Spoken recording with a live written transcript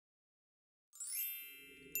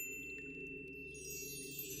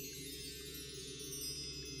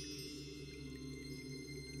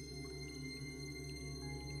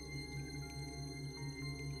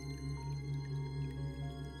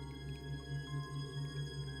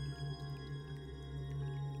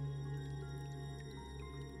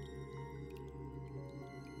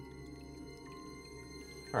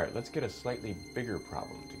Alright, let's get a slightly bigger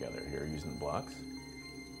problem together here using the blocks.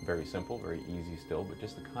 Very simple, very easy still, but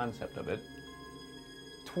just the concept of it.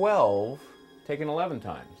 12 taken 11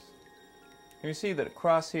 times. And you see that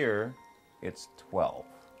across here, it's 12.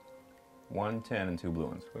 1, 10, and 2 blue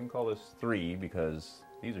ones. We can call this 3 because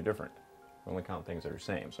these are different. We only count things that are the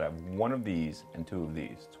same. So I have 1 of these and 2 of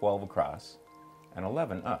these. 12 across and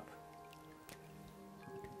 11 up.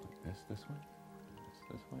 This way,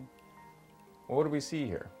 this way. Well, what do we see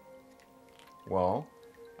here? Well,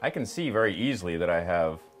 I can see very easily that I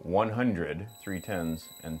have 100, 3 tens,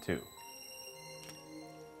 and 2.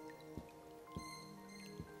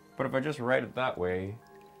 But if I just write it that way,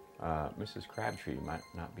 Mrs. Crabtree might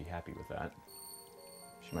not be happy with that.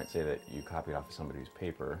 She might say that you copied off of somebody's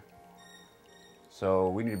paper. So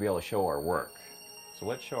we need to be able to show our work. So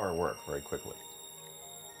let's show our work very quickly.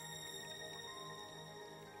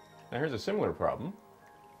 Now here's a similar problem.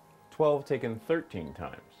 12 taken 13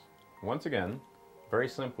 times. Once again, very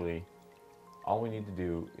simply, all we need to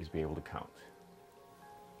do is be able to count.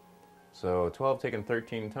 So 12 taken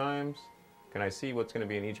 13 times. Can I see what's going to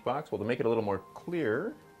be in each box? Well, to make it a little more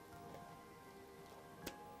clear,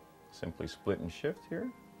 simply split and shift here.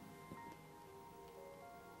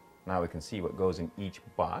 Now we can see what goes in each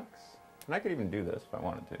box. And I could even do this if I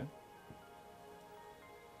wanted to.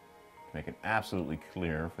 Make it absolutely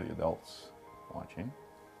clear for the adults watching.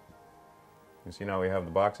 You see now we have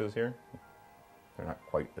the boxes here. They're not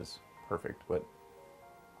quite as perfect, but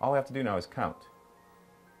all I have to do now is count.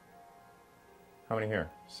 How many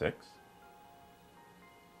here? 6.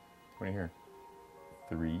 How many here?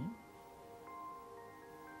 3.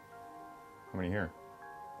 How many here?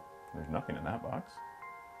 There's nothing in that box.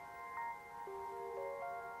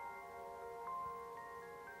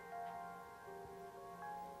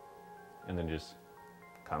 And then just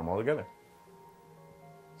count them all together.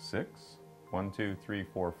 6. 1, 2, 3,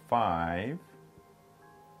 4, 5.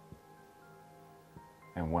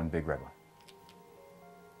 And 1 big red one.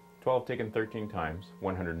 12 taken 13 times,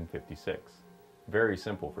 156. Very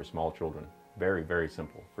simple for small children. Very, very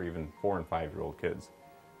simple for even 4- and 5-year-old kids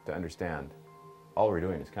to understand. All we're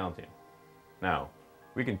doing is counting. Now,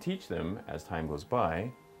 we can teach them as time goes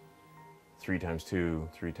by. 3 times 2,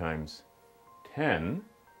 3 times 10.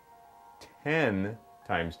 10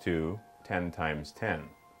 times 2, 10 times 10.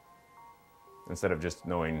 Instead of just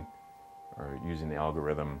knowing or using the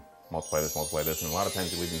algorithm, multiply this, and a lot of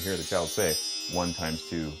times you'll even hear the child say 1 times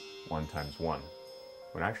 2, 1 times 1.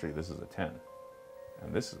 When actually this is a 10,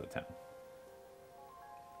 and this is a 10.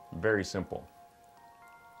 Very simple.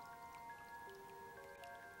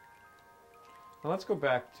 Now let's go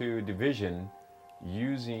back to division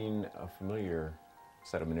using a familiar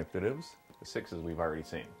set of manipulatives, the 6s we've already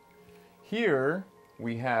seen. Here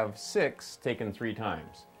we have 6 taken 3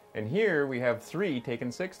 times, and here we have 3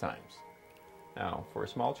 taken 6 times. Now, for a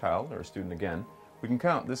small child, or a student again, we can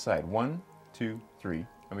count this side, 1, 2, 3,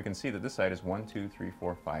 and we can see that this side is 1, 2, 3,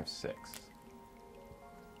 4, 5, 6.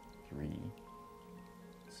 3,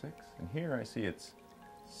 6, and here I see it's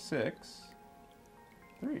 6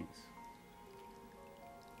 3s.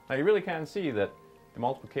 Now you really can see that the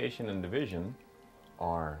multiplication and division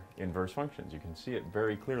are inverse functions. You can see it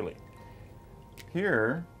very clearly.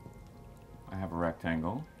 Here I have a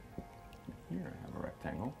rectangle. Here I have a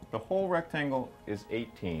rectangle. The whole rectangle is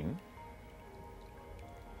 18.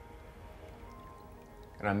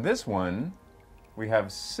 And on this one, we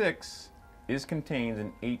have 6 is contained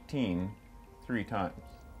in 18 3 times.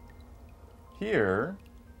 Here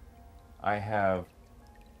I have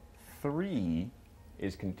 3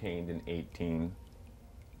 is contained in 18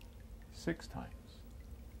 6 times.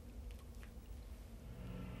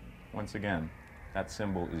 Once again, that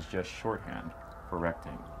symbol is just shorthand for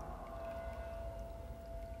rectangle.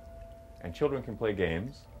 And children can play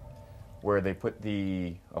games where they put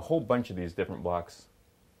a whole bunch of these different blocks,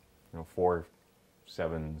 4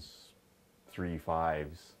 7s, 3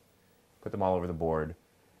 5s, put them all over the board,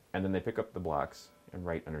 and then they pick up the blocks and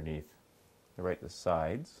write underneath. They write the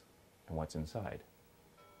sides and what's inside.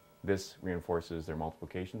 This reinforces their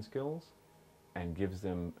multiplication skills and gives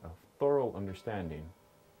them a thorough understanding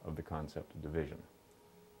of the concept of division.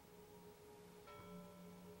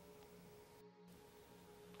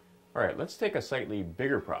 All right, let's take a slightly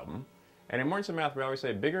bigger problem. And in Mortensen Math, we always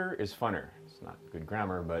say bigger is funner. It's not good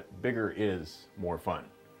grammar, but bigger is more fun.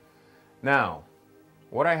 Now,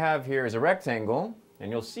 what I have here is a rectangle, and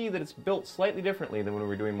you'll see that it's built slightly differently than when we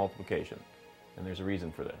were doing multiplication. And there's a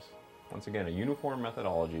reason for this. Once again, a uniform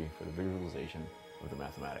methodology for the visualization of the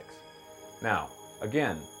mathematics. Now,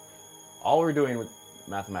 again, all we're doing with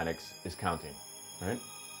mathematics is counting, right?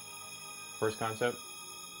 First concept,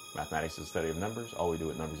 Mathematics is the study of numbers. All we do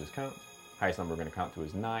with numbers is count. Highest number we're going to count to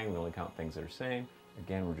is 9. We only count things that are same.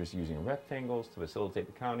 Again, we're just using rectangles to facilitate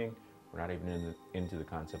the counting. We're not even into the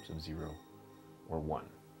concepts of 0 or 1.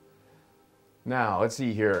 Now, let's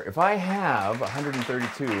see here. If I have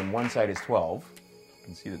 132 and one side is 12, you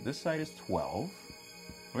can see that this side is 12.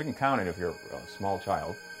 We can count it if you're a small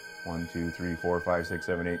child. 1, 2, 3, 4, 5, 6,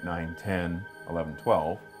 7, 8, 9, 10, 11,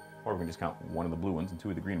 12. Or we can just count one of the blue ones and two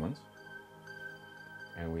of the green ones.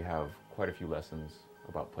 And we have quite a few lessons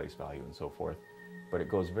about place value and so forth. But it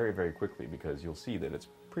goes very, very quickly because you'll see that it's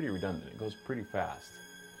pretty redundant. It goes pretty fast.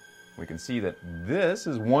 We can see that this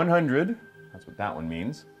is 100. That's what that one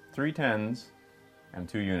means. 3 tens and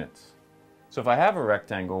 2 units. So if I have a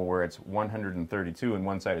rectangle where it's 132 and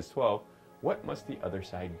one side is 12, what must the other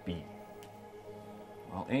side be?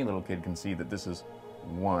 Well, any little kid can see that this is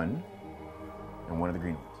 1 and one of the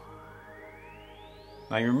green ones.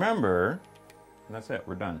 Now you remember, and that's it,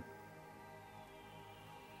 we're done.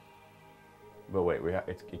 But wait,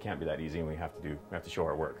 it can't be that easy, and we have to show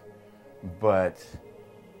our work. But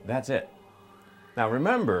that's it. Now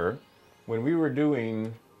remember, when we were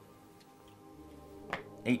doing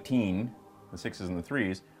 18, the 6s and the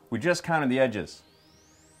 3s, we just counted the edges,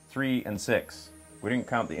 3 and 6. We didn't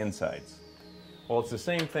count the insides. Well, it's the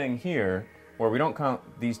same thing here, where we don't count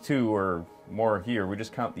these 2 or more here, we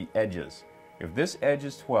just count the edges. If this edge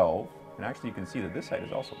is 12, and actually you can see that this side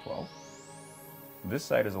is also 12, this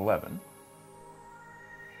side is 11,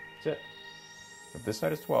 that's it. If this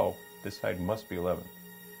side is 12, this side must be 11.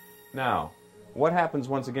 Now, what happens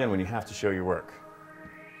once again when you have to show your work?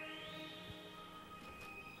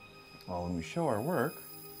 Well, when we show our work,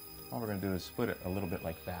 all we're going to do is split it a little bit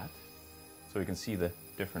like that, so we can see the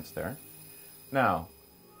difference there. Now,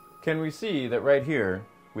 can we see that right here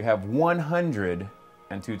we have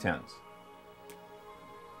 102 tens?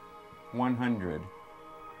 100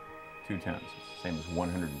 2 tens. It's the same as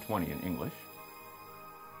 120 in English.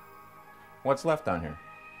 What's left on here?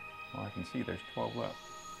 Well, I can see there's 12 left.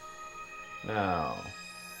 Now,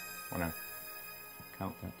 when I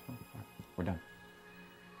count that 12, we're done.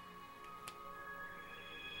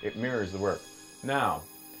 It mirrors the work. Now,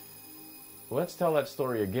 let's tell that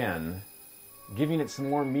story again, giving it some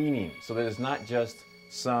more meaning so that it's not just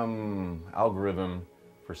some algorithm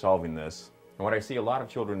for solving this. And what I see a lot of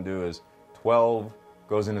children do is 12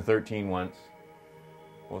 goes into 13 once.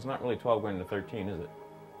 Well, it's not really 12 going into 13, is it?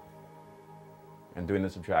 And doing the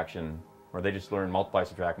subtraction, or they just learn multiply,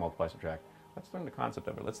 subtract, multiply, subtract. Let's learn the concept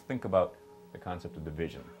of it. Let's think about the concept of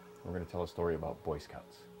division. We're going to tell a story about Boy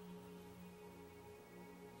Scouts.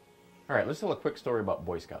 All right, let's tell a quick story about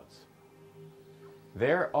Boy Scouts.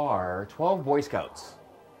 There are 12 Boy Scouts,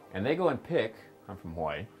 and they go and pick, I'm from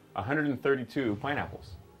Hawaii, 132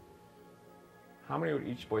 pineapples. How many would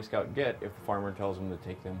each Boy Scout get if the farmer tells them to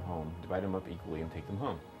take them home, divide them up equally and take them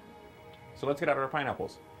home? So let's get out our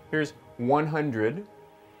pineapples. Here's 100,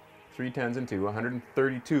 3 tens and 2,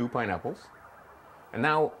 132 pineapples. And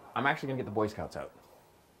now I'm actually going to get the Boy Scouts out.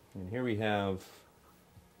 And here we have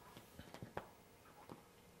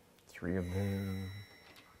 3 of them.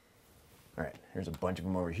 All right, here's a bunch of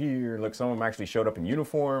them over here. Look, some of them actually showed up in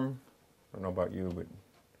uniform. I don't know about you, but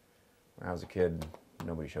when I was a kid,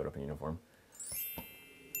 nobody showed up in uniform.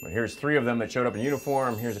 But here's 3 of them that showed up in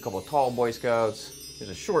uniform. Here's a couple of tall Boy Scouts. Here's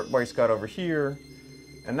a short Boy Scout over here.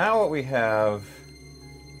 And now what we have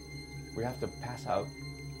to pass out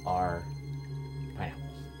our pineapples.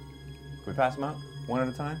 Can we pass them out one at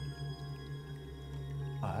a time?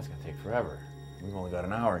 Oh, that's gonna take forever. We've only got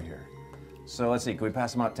an hour here. So let's see, can we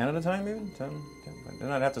pass them out 10 at a time even? 10.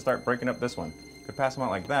 Then I'd have to start breaking up this one. Could pass them out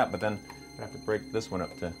like that, but then I'd have to break this one up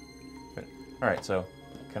to fit. All right, so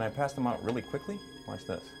can I pass them out really quickly? Watch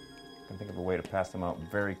this. I can think of a way to pass them out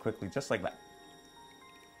very quickly, just like that.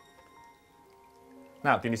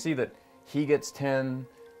 Now, can you see that he gets 10,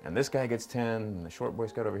 and this guy gets 10, and the short Boy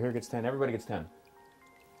Scout over here gets 10, everybody gets 10.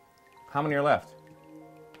 How many are left?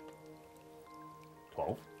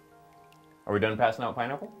 12. Are we done passing out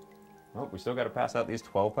pineapple? Nope, we still got to pass out these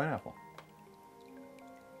 12 pineapple.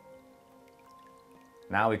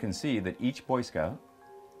 Now we can see that each Boy Scout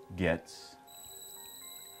gets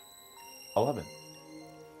 11.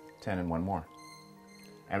 10 and 1 more.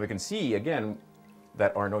 And we can see, again,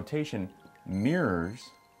 that our notation mirrors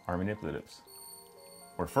our manipulatives.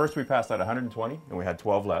 Where first we passed out 120 and we had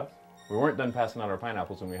 12 left. We weren't done passing out our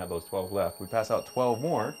pineapples when we had those 12 left. We passed out 12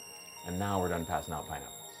 more, and now we're done passing out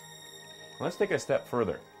pineapples. Let's take it a step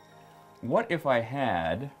further. What if I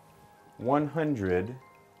had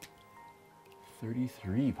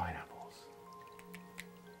 133 pineapples?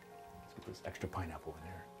 Let's get this extra pineapple in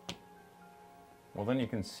there. Well, then you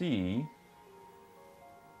can see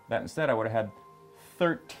that instead I would have had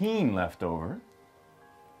 13 left over.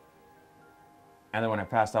 And then when I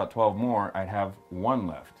passed out 12 more, I'd have 1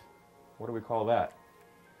 left. What do we call that?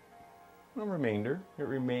 A remainder. It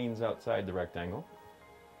remains outside the rectangle.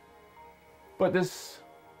 But this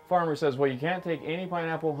farmer says, well, you can't take any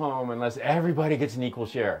pineapple home unless everybody gets an equal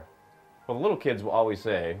share. Well, the little kids will always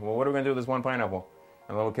say, well, what are we going to do with this one pineapple?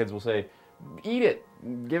 And the little kids will say, eat it,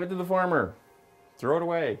 give it to the farmer, throw it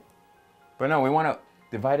away. But no, we want to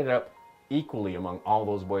divide it up equally among all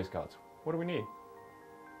those Boy Scouts. What do we need?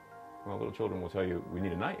 Well, little children will tell you we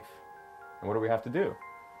need a knife. And what do we have to do?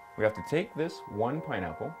 We have to take this one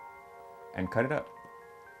pineapple and cut it up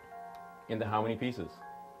into how many pieces?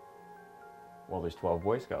 Well, there's 12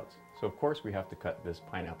 Boy Scouts. So of course we have to cut this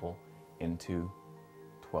pineapple into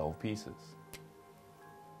 12 pieces.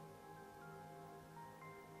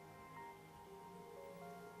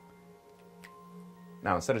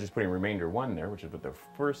 Now, instead of just putting remainder 1 there, which is what they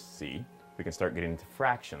first see, we can start getting into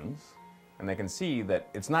fractions, and they can see that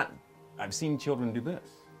it's not, I've seen children do this.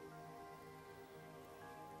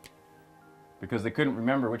 Because they couldn't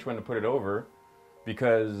remember which one to put it over,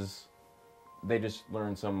 because they just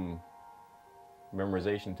learned some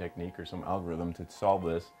memorization technique or some algorithm to solve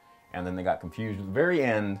this, and then they got confused at the very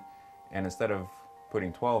end, and instead of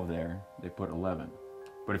putting 12 there, they put 11.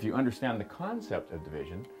 But if you understand the concept of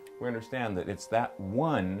division, we understand that it's that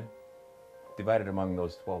 1 divided among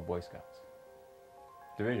those 12 Boy Scouts.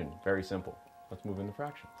 Division, very simple. Let's move into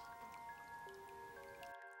fractions.